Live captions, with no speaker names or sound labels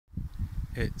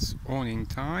It's awning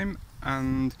time,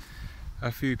 and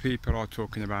a few people are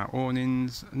talking about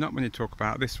awnings. Not many talk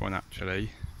about this one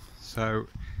actually. So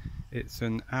it's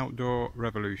an Outdoor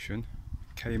Revolution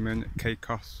Cayman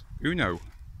Caicos Uno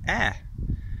Air,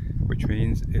 which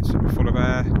means it's full of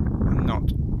air and not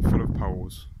full of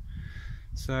poles.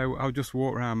 So I'll just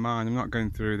walk around mine. I'm not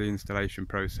going through the installation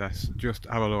process. Just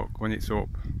have a look when it's up.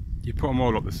 You put them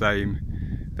all up the same,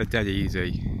 they're dead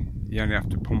easy. You only have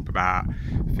to pump about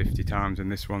 50 times,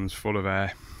 and this one's full of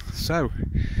air. So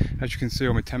as you can see,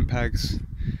 all my tent pegs,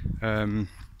 I'm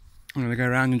going to go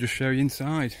around and just show you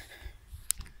inside.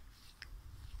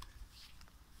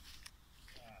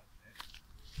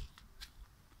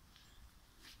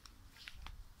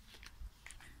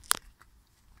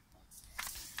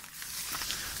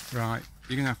 Right,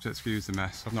 you're going to have to excuse the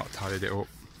mess. I've not tidied it up.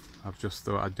 I've just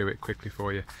thought I'd do it quickly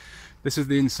for you. This is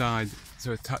the inside,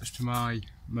 so attached to my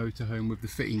motorhome with the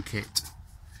fitting kit,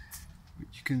 which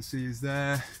you can see is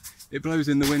there. It blows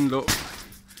in the wind, look,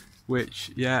 which,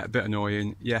 yeah, a bit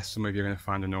annoying. Yes, some of you are going to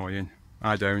find annoying.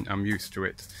 I don't, I'm used to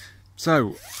it.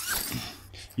 So,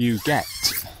 you get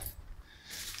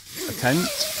a tent,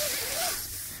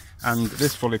 and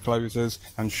this fully closes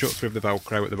and shuts with the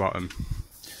Velcro at the bottom.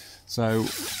 So,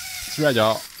 it's red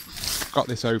hot, got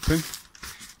this open.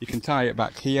 You can tie it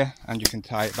back here, and you can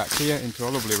tie it back here into a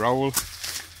lovely roll.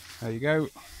 There you go.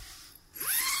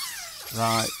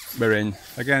 Right, we're in.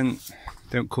 Again,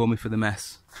 don't call me for the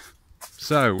mess.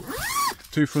 So,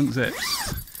 two front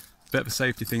zips. Bit of a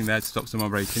safety thing there to stop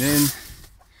someone breaking in.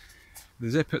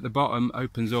 The zip at the bottom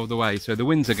opens all the way, so the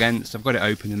wind's against. I've got it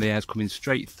open and the air's coming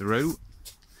straight through,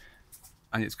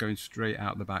 and it's going straight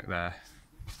out the back there.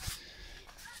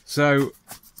 So,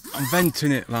 I'm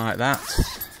venting it like that.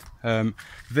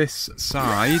 This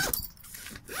side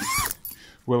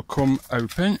will come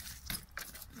open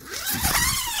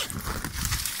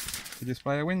to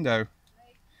display a window,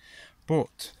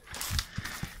 but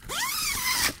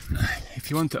if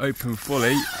you want to open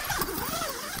fully,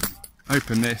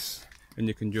 open this and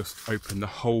you can just open the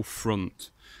whole front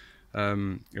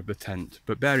of the tent.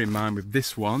 But bear in mind, with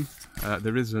this one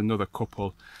there is another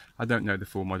couple. I don't know the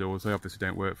full models, they obviously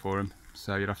don't work for them,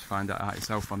 so you'll have to find that out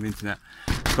yourself on the internet.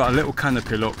 It's got a little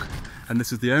canopy, look, and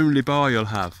this is the only bar you'll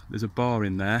have. There's a bar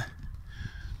in there.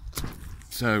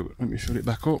 So let me shut it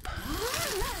back up.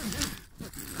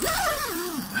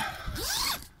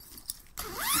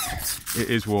 It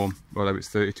is warm, although it's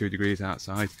 32 degrees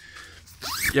outside.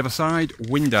 You have a side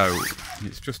window.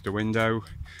 It's just a window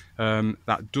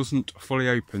that doesn't fully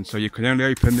open, so you can only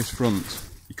open this front.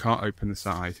 You can't open the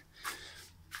side.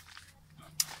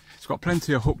 It's got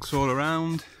plenty of hooks all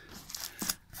around.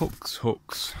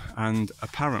 Hooks, and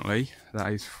apparently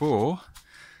that is for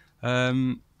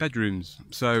bedrooms.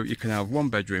 So you can have one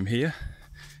bedroom here,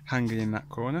 hanging in that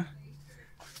corner,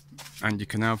 and you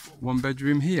can have one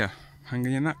bedroom here,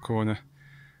 hanging in that corner.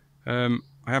 I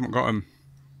haven't got them,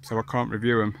 so I can't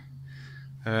review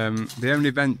them. The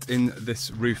only vent in this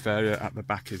roof area at the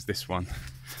back is this one.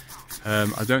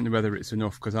 I don't know whether it's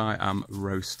enough, because I am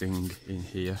roasting in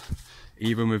here,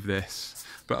 even with this.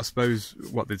 But I suppose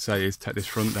what they'd say is take this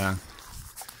front down,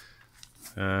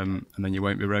 and then you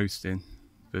won't be roasting.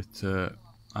 But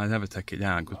I never take it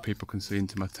down because people can see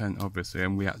into my tent, obviously,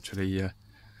 and we actually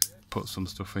put some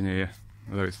stuff in here,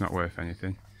 although it's not worth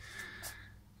anything.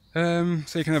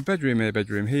 So you can have bedroom here,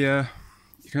 bedroom here.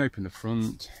 You can open the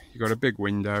front. You've got a big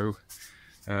window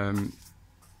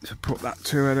to put that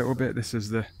to a little bit. This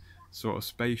is the sort of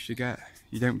space you get.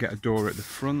 You don't get a door at the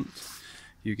front,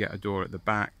 you get a door at the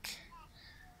back,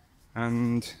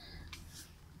 and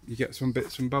you get some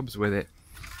bits and bobs with it.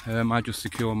 I just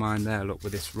secure mine there, look,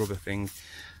 with this rubber thing.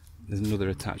 There's another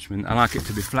attachment. I like it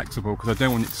to be flexible because I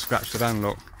don't want it to scratch the van,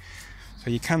 look. So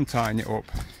you can tighten it up.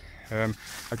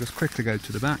 I just quickly go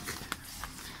to the back.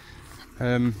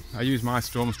 I use my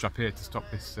storm strap here to stop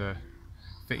this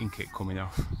fitting kit coming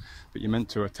off, but you're meant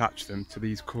to attach them to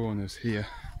these corners here.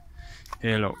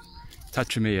 Here, look,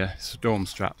 attach them here, storm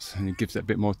straps, and it gives it a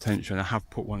bit more tension. I have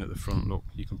put one at the front, look,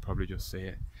 you can probably just see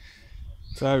it.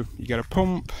 So you get a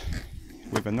pump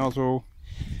with a nozzle,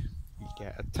 you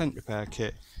get a tent repair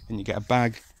kit, and you get a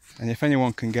bag. And if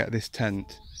anyone can get this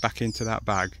tent back into that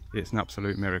bag, it's an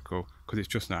absolute miracle, because it's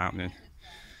just not happening.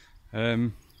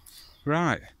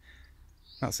 Right,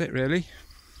 that's it really.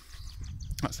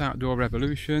 That's Outdoor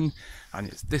Revolution, and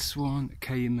it's this one,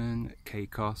 Cayman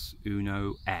Caicos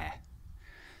Uno Air.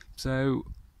 So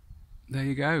there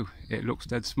you go. It looks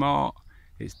dead smart,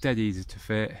 it's dead easy to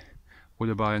fit.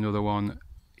 Would I buy another one?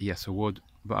 Yes, I would,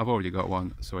 but I've already got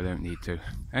one, so I don't need to.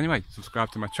 Anyway, subscribe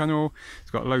to my channel.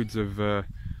 It's got loads of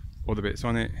other bits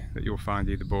on it that you'll find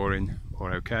either boring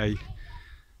or okay.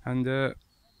 And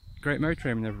great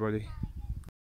motorhoming, everybody.